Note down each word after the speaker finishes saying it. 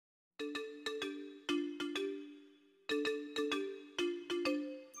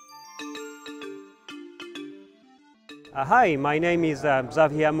Hi, my name is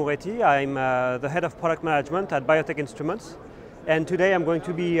Xavier Moretti. I'm the head of product management at BioTek Instruments. And today I'm going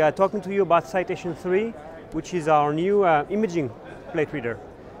to be talking to you about Cytation 3, which is our new imaging plate reader.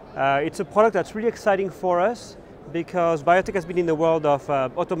 It's a product that's really exciting for us because BioTek has been in the world of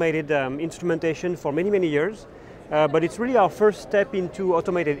automated instrumentation for many, many years. But it's really our first step into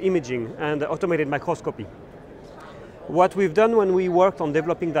automated imaging and automated microscopy. What we've done when we worked on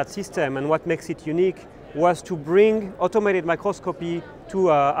developing that system and what makes it unique was to bring automated microscopy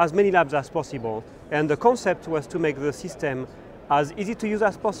to as many labs as possible. And the concept was to make the system as easy to use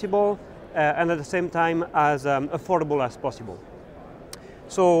as possible and at the same time as affordable as possible.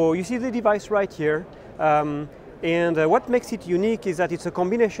 So you see the device right here. What makes it unique is that it's a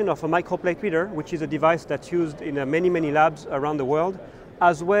combination of a microplate reader, which is a device that's used in many, many labs around the world,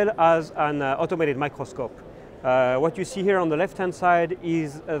 as well as an automated microscope. What you see here on the left-hand side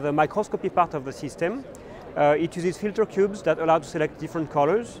is the microscopy part of the system. It uses filter cubes that allow to select different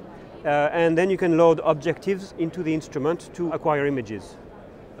colors, and then you can load objectives into the instrument to acquire images.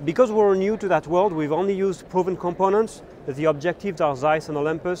 Because we're new to that world, we've only used proven components. The objectives are Zeiss and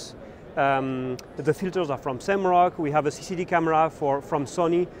Olympus. The filters are from Semrock. We have a CCD camera from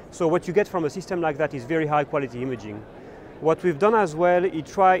Sony. So what you get from a system like that is very high quality imaging. What we've done as well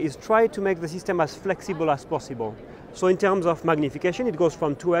is try to make the system as flexible as possible. So in terms of magnification, it goes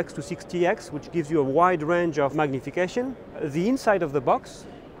from 2x to 60x, which gives you a wide range of magnification. The inside of the box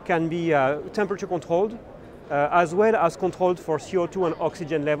can be temperature controlled, as well as controlled for CO2 and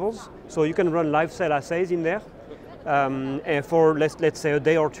oxygen levels. So you can run live cell assays in there for let's say a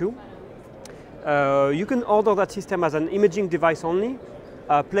day or two. You can order that system as an imaging device only,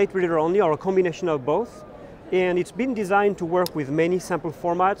 a plate reader only, or a combination of both. And it's been designed to work with many sample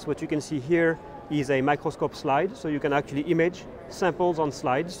formats. What you can see here is a microscope slide, so you can actually image samples on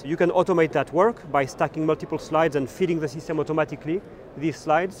slides. You can automate that work by stacking multiple slides and feeding the system automatically these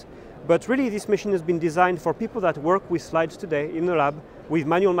slides. But really this machine has been designed for people that work with slides today in the lab with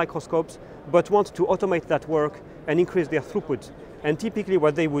manual microscopes, but want to automate that work and increase their throughput. And typically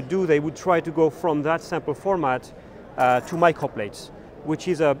what they would do, they would try to go from that sample format to microplates, which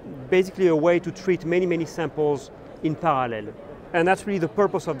is basically a way to treat many, many samples in parallel. And that's really the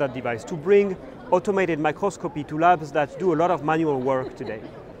purpose of that device, to bring automated microscopy to labs that do a lot of manual work today.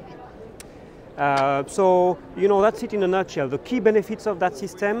 So, that's it in a nutshell. The key benefits of that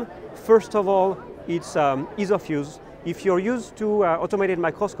system, first of all, it's ease of use. If you're used to automated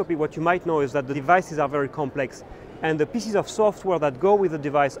microscopy, what you might know is that the devices are very complex, and the pieces of software that go with the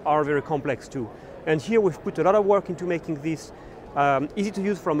device are very complex too. And here we've put a lot of work into making this easy to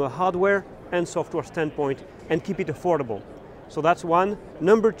use from a hardware and software standpoint and keep it affordable. So that's one.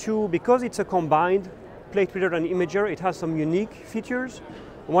 Number two, because it's a combined plate reader and imager, it has some unique features.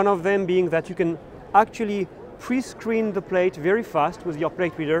 One of them being that you can actually pre-screen the plate very fast with your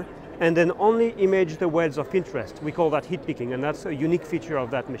plate reader and then only image the wells of interest. We call that heat picking, and that's a unique feature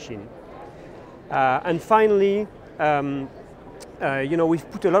of that machine. And finally,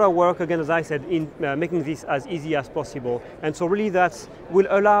 we've put a lot of work, again, as I said, in making this as easy as possible. And so really that will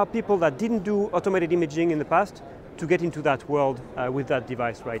allow people that didn't do automated imaging in the past to get into that world with that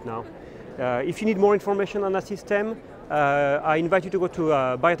device right now. If you need more information on that system, I invite you to go to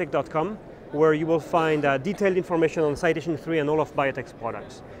biotek.com, where you will find detailed information on Cytation 3 and all of BioTek's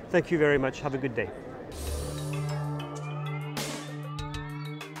products. Thank you very much. Have a good day.